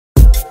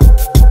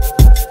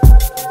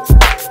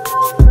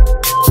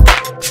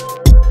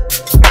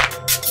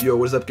Yo,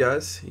 what is up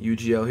guys?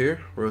 UGL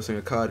here. We're hosting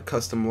a COD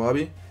custom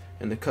lobby,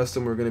 and the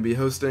custom we're going to be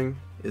hosting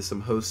is some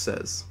host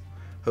says.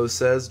 Host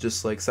says,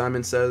 just like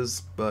Simon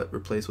says, but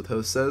replaced with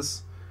host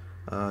says.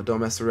 Don't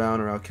mess around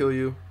or I'll kill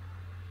you.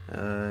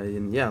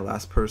 And yeah,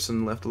 last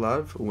person left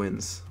alive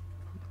wins.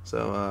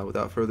 So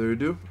without further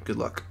ado, good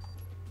luck.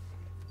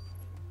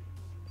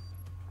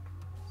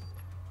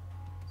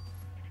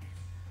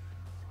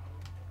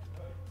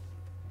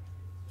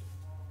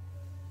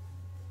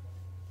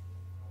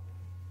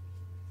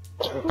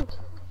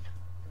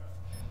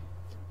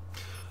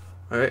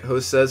 Alright,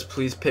 host says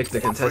please pick the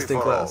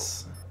contestant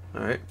class.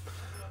 Alright.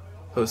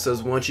 Host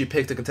says once you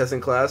pick the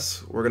contestant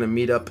class, we're gonna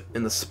meet up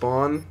in the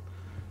spawn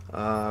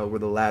where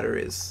the ladder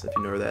is, if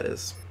you know where that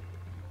is.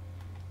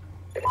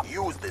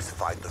 Use this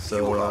fight to So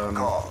fuel our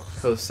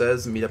cause. host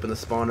says meet up in the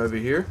spawn over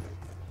here.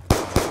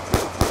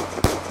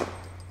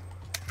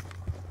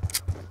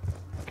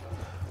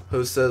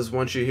 Host says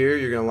once you're here,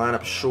 you're gonna line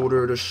up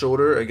shoulder to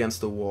shoulder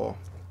against the wall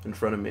in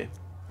front of me.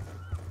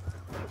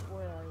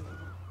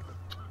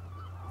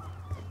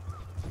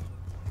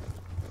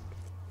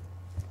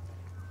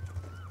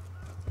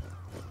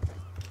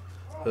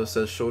 Host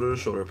says shoulder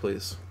to shoulder,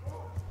 please.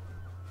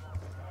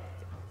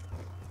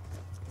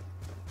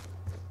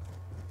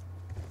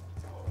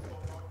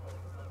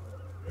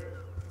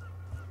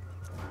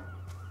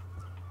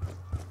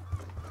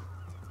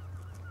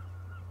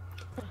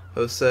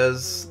 Host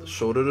says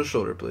shoulder to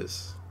shoulder,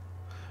 please.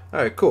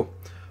 Alright, cool.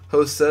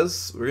 Host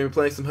says we're gonna be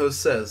playing some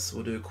host says.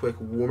 We'll do a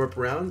quick warm-up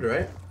round,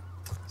 right?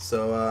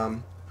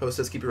 So host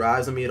says keep your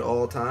eyes on me at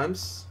all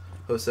times.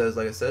 Host says,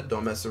 like I said,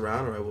 don't mess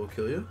around or I will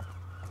kill you.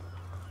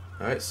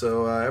 Alright,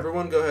 so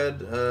everyone go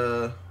ahead.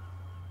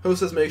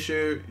 Host says make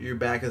sure your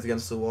back is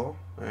against the wall.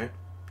 Alright.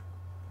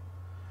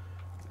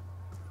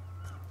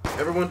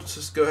 Everyone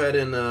just go ahead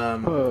and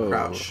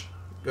crouch.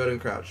 Go ahead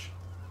and crouch.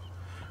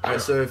 Alright,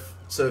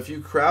 so if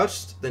you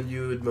crouched, then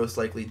you would most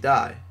likely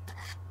die.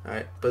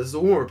 Alright, but this is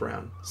a warm-up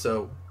round.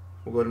 So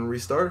we'll go ahead and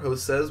restart.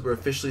 Host says we're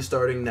officially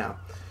starting now.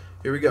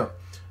 Here we go.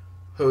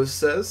 Host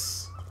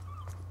says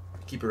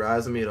keep your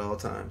eyes on me at all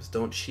times.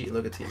 Don't cheat and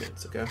look at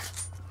teammates, okay?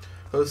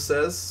 Host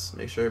says,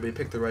 make sure everybody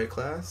picked the right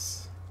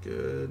class.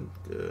 Good,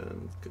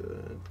 good,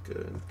 good,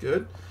 good,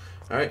 good.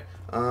 Alright,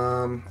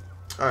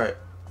 alright.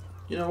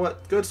 You know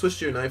what? Go ahead and switch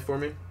to your knife for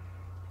me.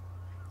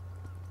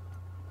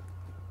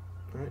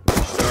 Alright,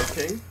 nice job,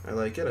 King. I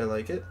like it, I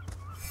like it.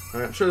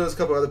 Alright, I'm sure there's a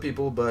couple other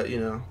people, but, you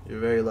know,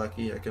 you're very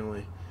lucky. I can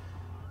only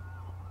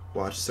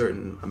watch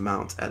certain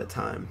amounts at a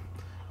time.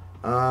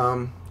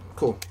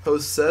 Cool.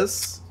 Host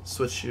says,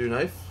 switch to your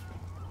knife.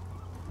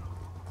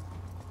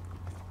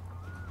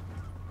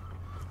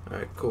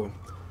 Alright, cool.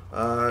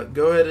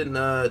 Go ahead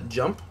and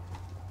jump.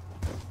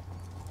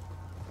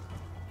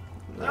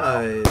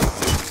 Nice.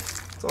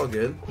 It's all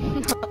good.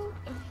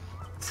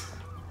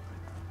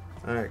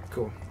 Alright,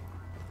 cool.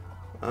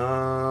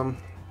 Alright,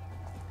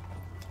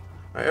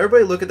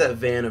 everybody look at that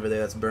van over there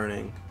that's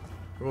burning.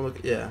 Everyone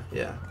look, yeah,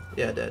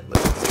 dead. Look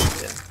at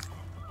that,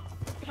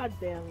 yeah. God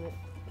damn it.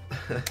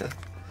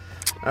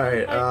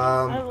 Alright,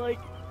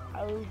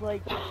 I was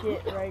like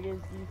shit right as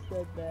you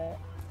said that.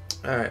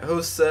 Alright,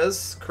 host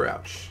says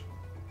crouch.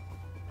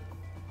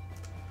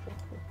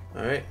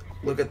 Alright,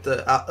 look at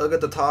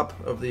the top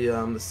of the you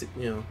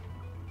know,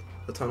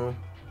 the tunnel.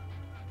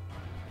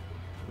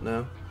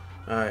 No?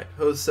 Alright,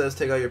 host says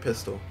take out your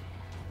pistol.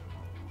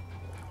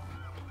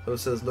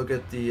 Host says look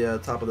at the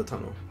top of the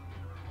tunnel.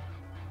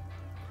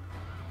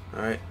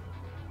 Alright.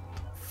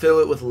 Fill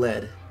it with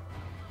lead.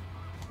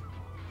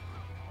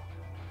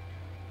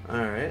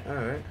 Alright,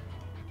 alright.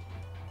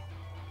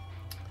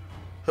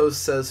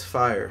 Host says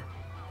fire.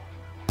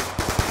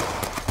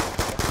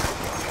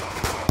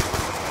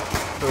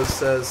 Host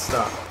says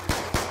stop.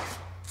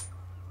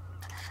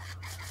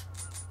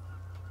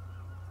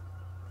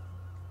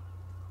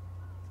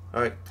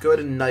 Alright, go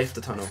ahead and knife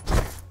the tunnel.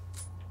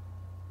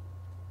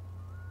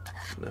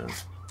 No,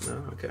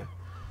 no, okay.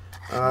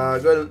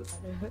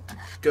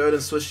 Go ahead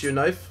and switch to your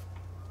knife.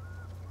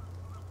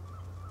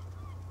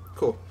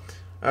 Cool.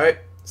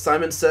 Alright,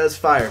 Simon says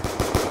fire.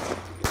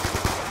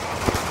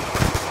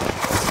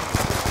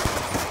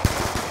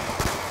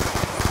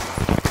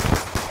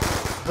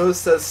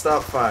 Host says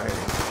stop firing.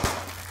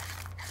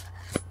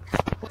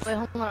 Wait,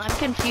 hold on, I'm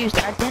confused.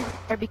 I didn't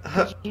hear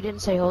because you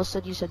didn't say host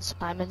said, you said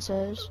Simon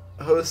says.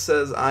 Host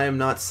says I am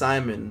not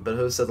Simon, but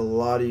host said a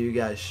lot of you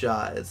guys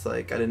shot. It's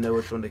like I didn't know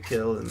which one to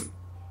kill. And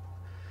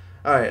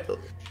alright,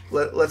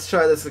 let's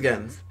try this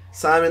again.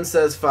 Simon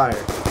says fire.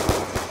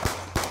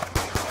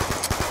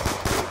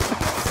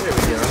 There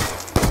we go.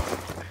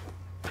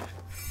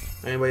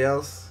 Anybody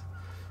else?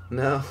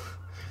 No?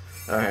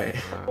 Alright.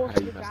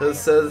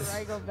 Host says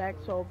I go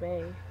back to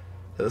obey.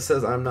 Host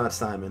says I'm not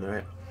Simon,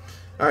 alright?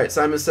 Alright,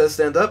 Simon says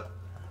stand up.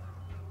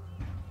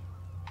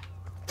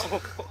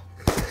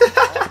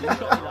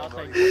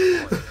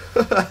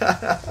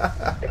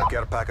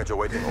 Care package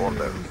awaiting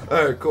order.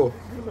 Alright, cool.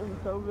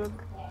 So good.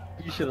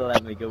 You should have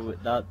let me go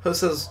with that. Host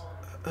says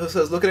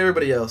look at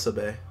everybody else,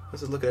 obey.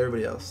 Host says look at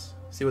everybody else.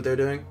 See what they're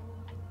doing?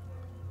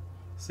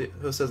 See,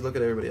 who says look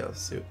at everybody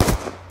else? See what...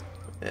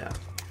 Yeah.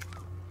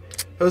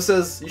 Host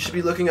says you should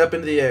be looking up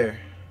into the air.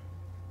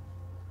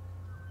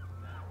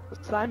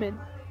 Simon.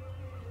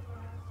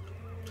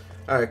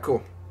 Alright,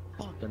 cool.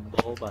 Fucking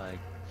ball bag.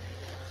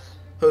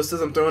 Host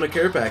says I'm throwing a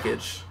care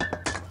package.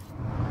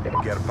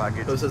 Care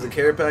package. Host says a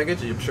care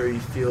package. I'm sure you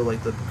feel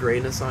like the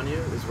grayness on you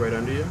is right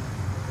under you.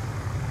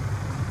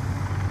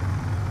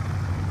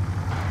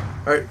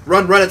 Alright,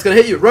 run, run, it's gonna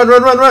hit you. Run,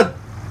 run, run, run!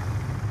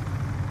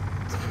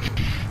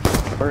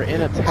 We're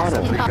in a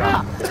tunnel.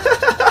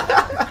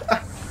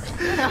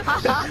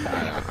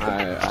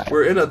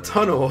 We're in a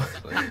tunnel.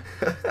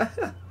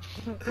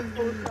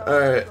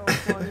 Alright.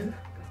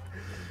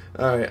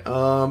 Alright,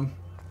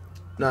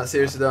 nah,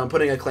 seriously though, I'm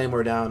putting a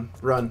claymore down.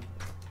 Run.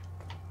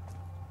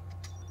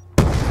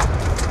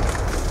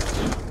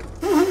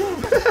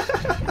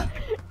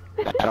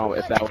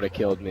 If that would have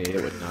killed me,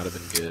 it would not have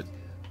been good.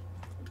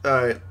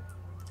 Alright.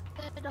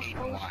 The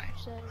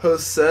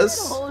Host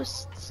says.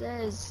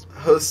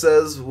 Host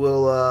says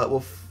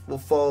we'll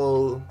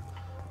follow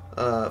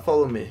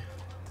follow me.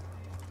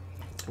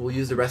 We'll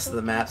use the rest of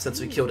the map since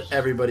we killed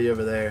everybody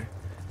over there.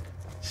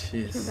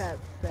 Jeez. That's sad.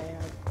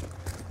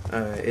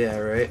 Alright, yeah,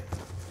 right.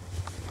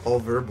 All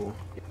verbal.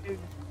 Dude,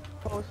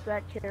 post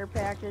that care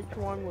package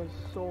one was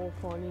so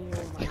funny.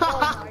 Oh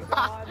my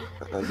god.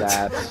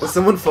 That's Will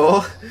someone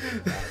fall?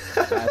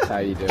 how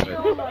you do it.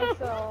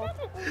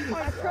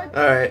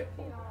 Alright.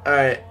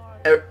 Alright.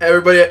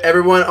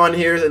 Everyone on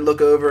here and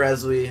look over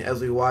as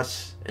we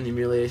watch an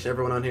humiliation.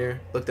 Everyone on here,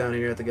 look down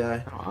here at the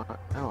guy.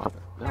 No,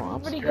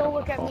 Everybody go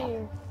look at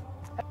me.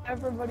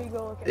 Everybody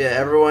go look at me.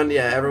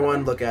 Yeah,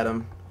 everyone look at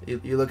him.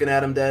 You looking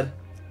at him, Dead?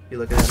 You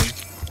looking at him?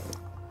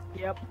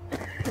 Yep.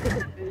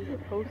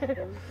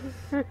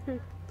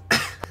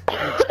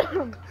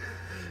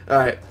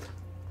 Alright.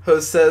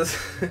 Host says,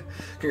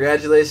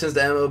 congratulations to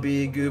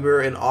MLB,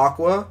 Goober, and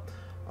Aqua.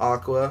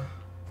 Aqua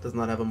does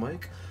not have a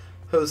mic.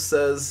 Host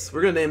says,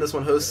 we're gonna name this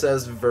one Host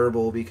says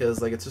verbal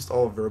because like it's just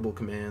all verbal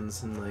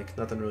commands and like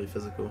nothing really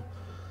physical.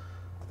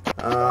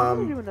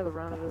 do another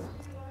round of this.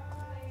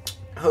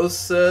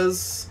 Host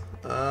says,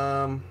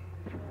 on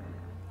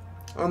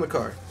the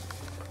car.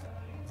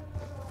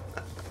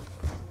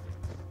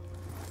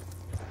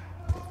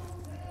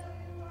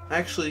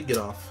 Actually, get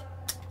off.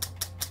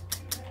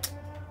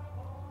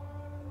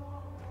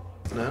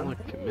 No? Look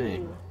at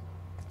me.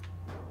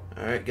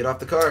 Alright, get off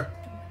the car.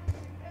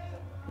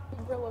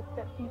 Never looked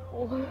at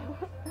people.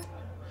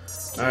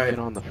 Alright. Get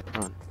on the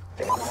front.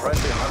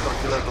 Friendly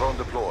hunter-killer drone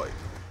deployed.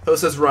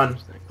 Host says run.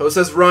 Host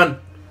says run.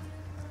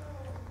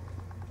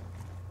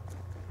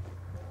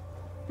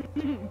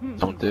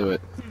 Don't do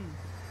it.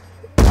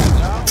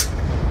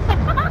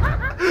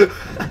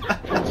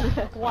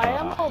 Why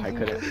am I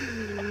couldn't.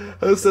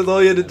 Host says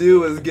all you had to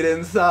do was get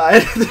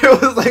inside. There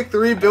was like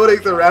 3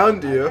 buildings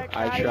around you.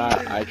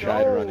 I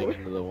tried running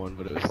into the one,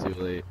 but it was too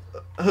late.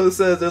 Host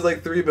says there's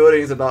like 3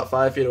 buildings about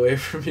 5 feet away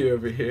from you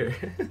over here.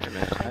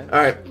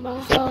 Alright.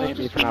 Don't blame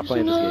me for not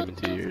playing this game in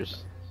 2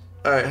 years.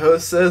 Alright,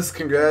 Host says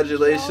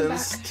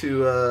congratulations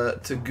to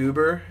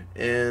Goober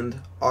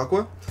and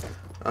Aqua.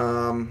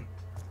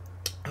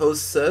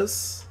 Host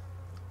says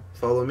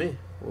follow me.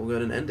 We'll go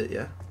ahead and end it,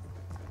 yeah?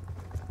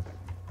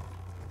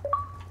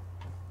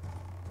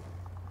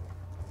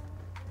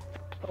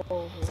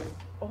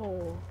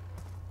 Oh.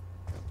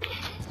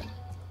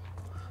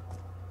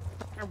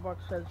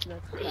 Starbucks says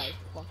next guy.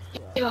 Fuck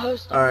yeah.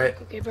 Alright.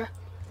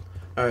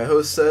 Alright,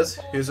 Host says,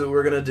 here's what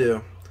we're gonna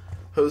do.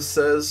 Host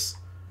says,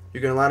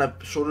 you're gonna line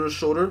up shoulder to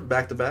shoulder,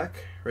 back to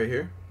back, right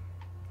here.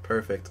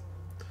 Perfect.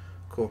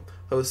 Cool.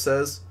 Host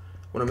says,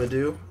 what I'm gonna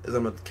do is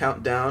I'm gonna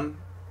count down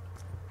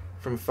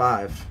from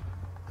 5.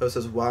 Host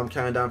says, while I'm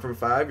counting down from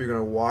 5, you're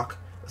gonna walk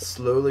as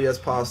slowly as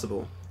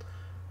possible.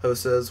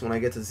 Host says, when I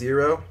get to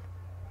 0,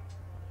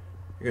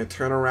 you're gonna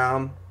turn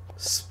around,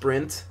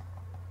 sprint,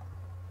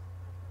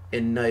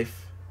 and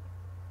knife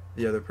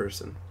the other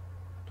person.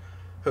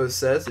 Host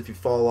says if you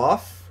fall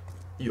off,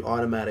 you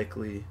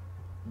automatically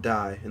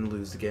die and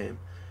lose the game.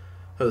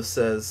 Host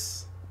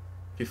says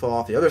if you fall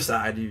off the other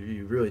side,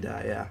 you really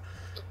die, yeah.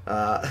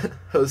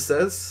 Host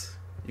says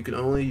you can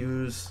only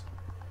use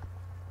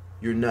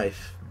your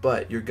knife,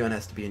 but your gun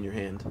has to be in your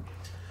hand.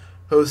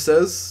 Host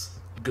says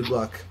good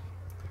luck.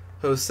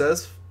 Host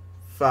says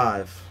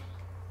 5,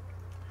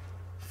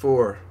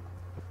 4,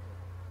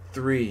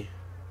 3,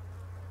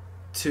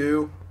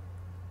 2,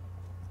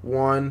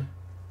 1,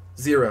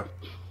 0.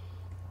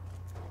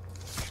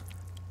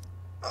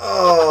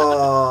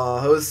 Oh,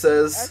 Host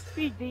says.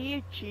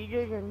 SPD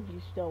cheated and he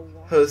still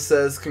won. Host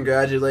says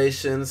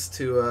congratulations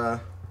to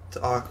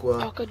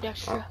Aqua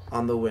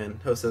on the win.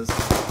 Host says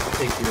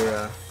take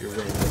your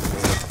win.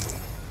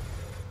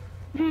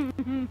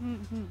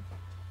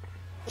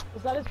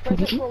 Is that his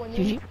present for when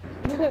you?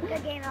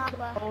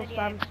 Oh,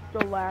 I'm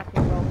still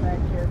laughing about that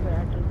chair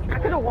package. I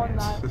could have won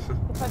that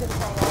if I didn't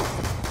fall off.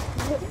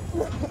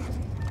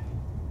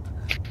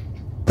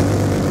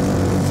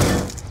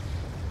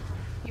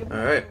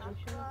 Alright.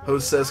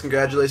 Host says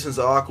congratulations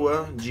to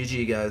Aqua.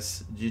 GG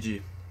guys.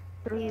 GG.